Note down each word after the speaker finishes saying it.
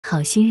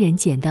好心人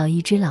捡到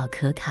一只老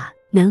可卡，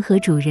能和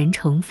主人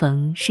重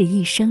逢是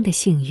一生的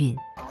幸运。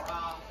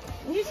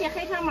你就写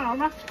黑长毛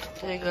吧。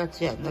这个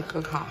捡的可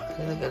卡，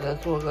现在给它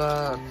做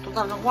个做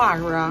大正话，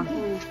是不是？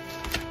嗯。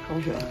同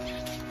学，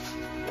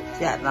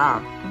捡的。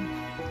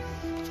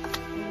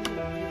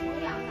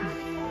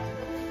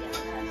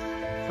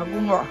小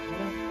公主，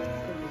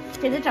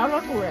给它找找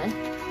主人。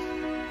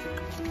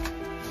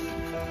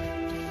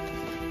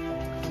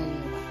这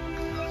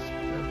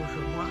不说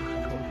话，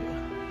同学。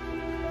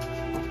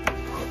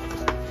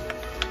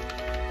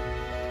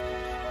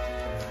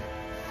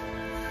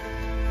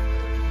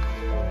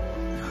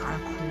还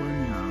哭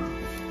呢，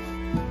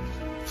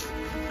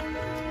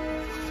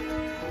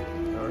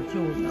有人救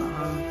你啊！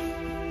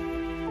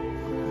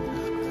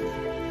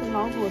这老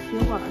虎血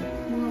管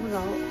摸不着。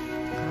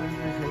看这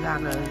谁家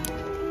的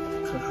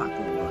可卡多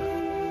了，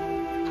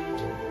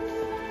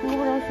摸不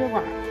着血管。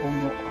公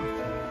主啊。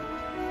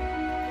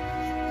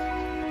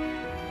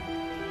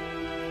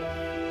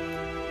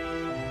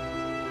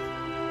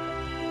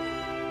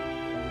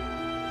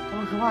他们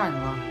吃饭是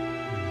吧？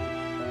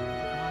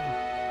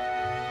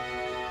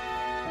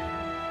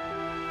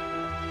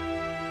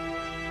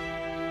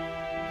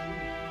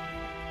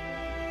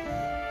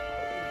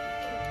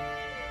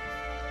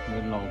我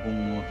老公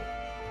啊。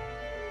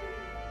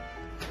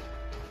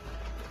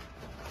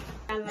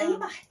哎呀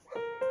妈呀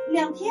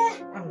，2天！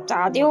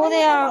咋丢的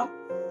呀？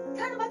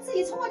他他妈自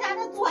己从我家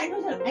那钻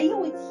出去了！哎呦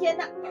我天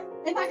哪！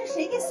哎妈，这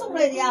谁给送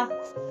来的呀？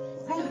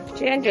哎呀，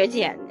志愿者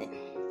捡的。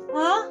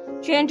啊！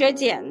志愿者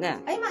捡的。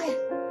哎呀妈呀！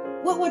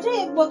我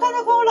刚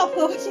才管我老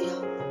婆婆去。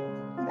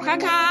卡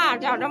卡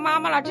找着妈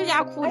妈了，这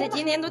家哭的，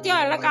今天都掉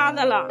眼泪嘎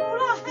子了。哭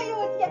了！哎呦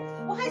我天！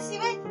我还以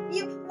为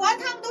你完，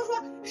他们都说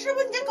师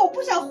傅你这狗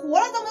不想活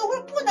了，怎么的？我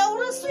说不能，我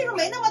说岁数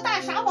没那么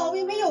大，啥毛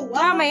病没有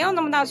啊？他没有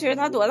那么大岁数，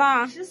他多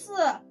大？14。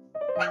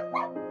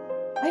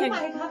哎呀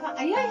妈呀，卡卡！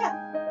哎呀呀！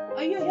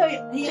哎呦呦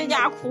呦！这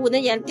家哭的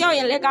掉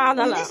眼泪嘎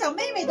子了。你这小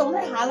妹妹都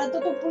那啥了，都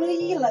不乐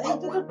意了，哎，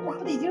都不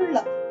得劲儿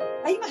了。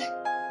哎呀妈呀！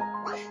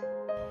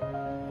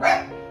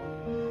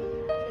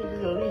这是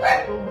刘丽小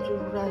动物救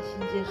助站新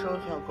接收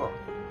小狗，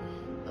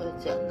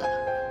捡的。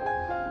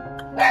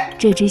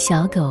这只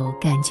小狗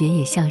感觉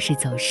也像是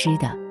走失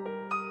的，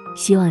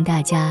希望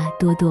大家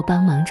多多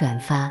帮忙转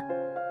发，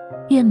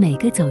愿每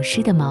个走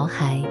失的毛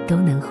孩都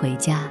能回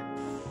家。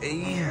哎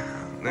呀，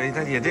那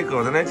大姐，这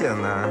狗在哪捡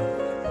的？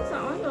早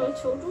上有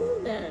求助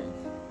的。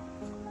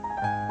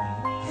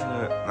是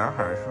个男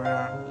孩是不是？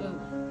嗯。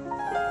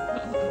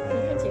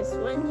还挺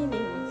酸气的。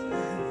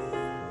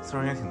岁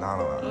数也挺大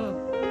了吧？嗯。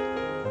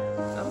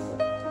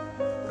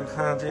那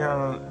看这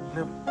样，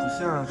那不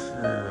像是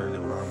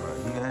流浪的，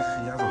应该是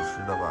押走失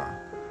的吧？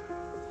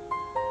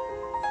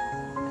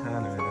看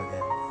看两位大姐。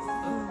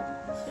嗯，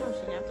像是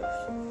押走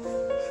失。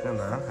是个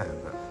男孩子。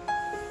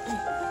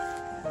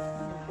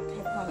太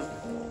胖了，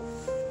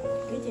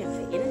给减肥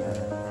了。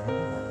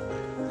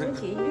都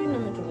节育了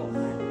呢，这狗孩。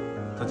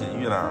都节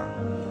育了。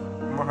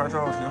毛孩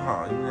照顾挺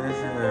好，应该是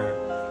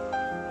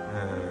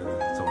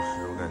走失，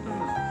我感觉。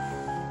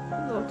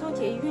狗都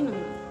节育了呢。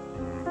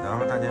然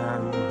后大家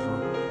如果说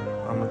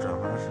帮我们转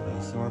发视频，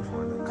希望主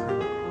人能看到。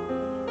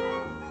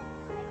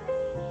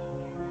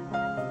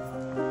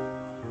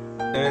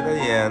大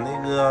姐，那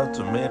个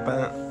准备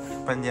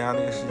搬家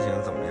那个事情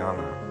怎么样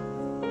了？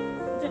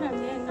这2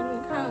天你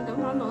看跟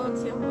房东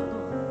签合同。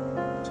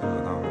签合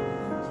同。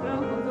签完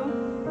合同，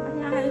搬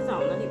家还得早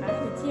呢，礼拜还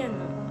得见呢。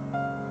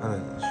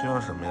需要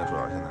什么呀？主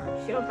要现在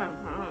需要板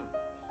房，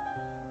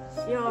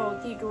需要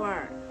地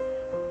砖。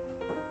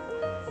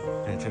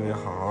对，这个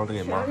好好的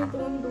给毛孩。东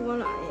西多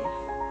了，哎呀。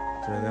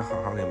这得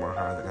好好给毛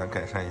孩给他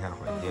改善一下环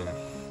境。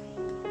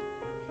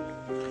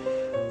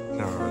正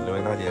好刘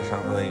维大姐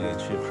上次那个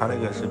去拍了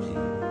个视频。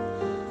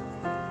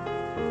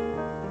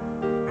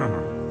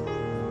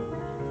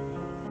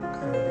看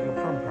这个胖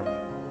胖，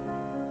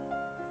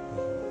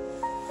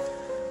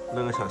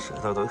露个小舌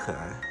头多可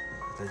爱，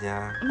大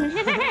家。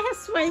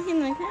酸性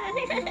呢，看。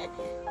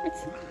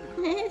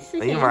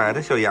哎呀妈呀，这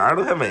小牙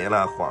都快没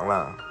了，黄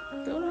了。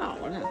都老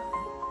了。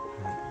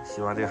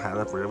希望这个孩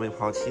子不是被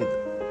抛弃的。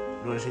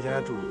如果谁家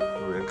主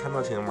人看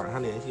到，请马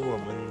上联系我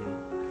们。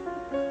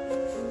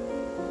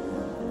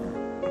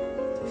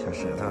这小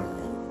舌头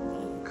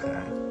可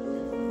爱，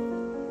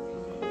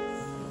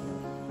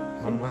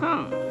很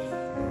胖。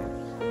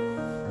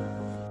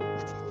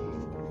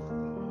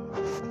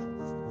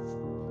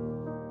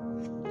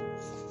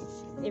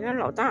里边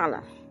老大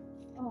了。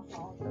哦，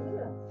好，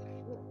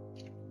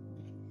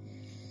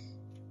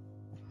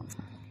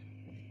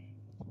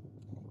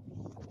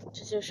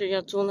这就是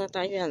要租那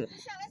大院子。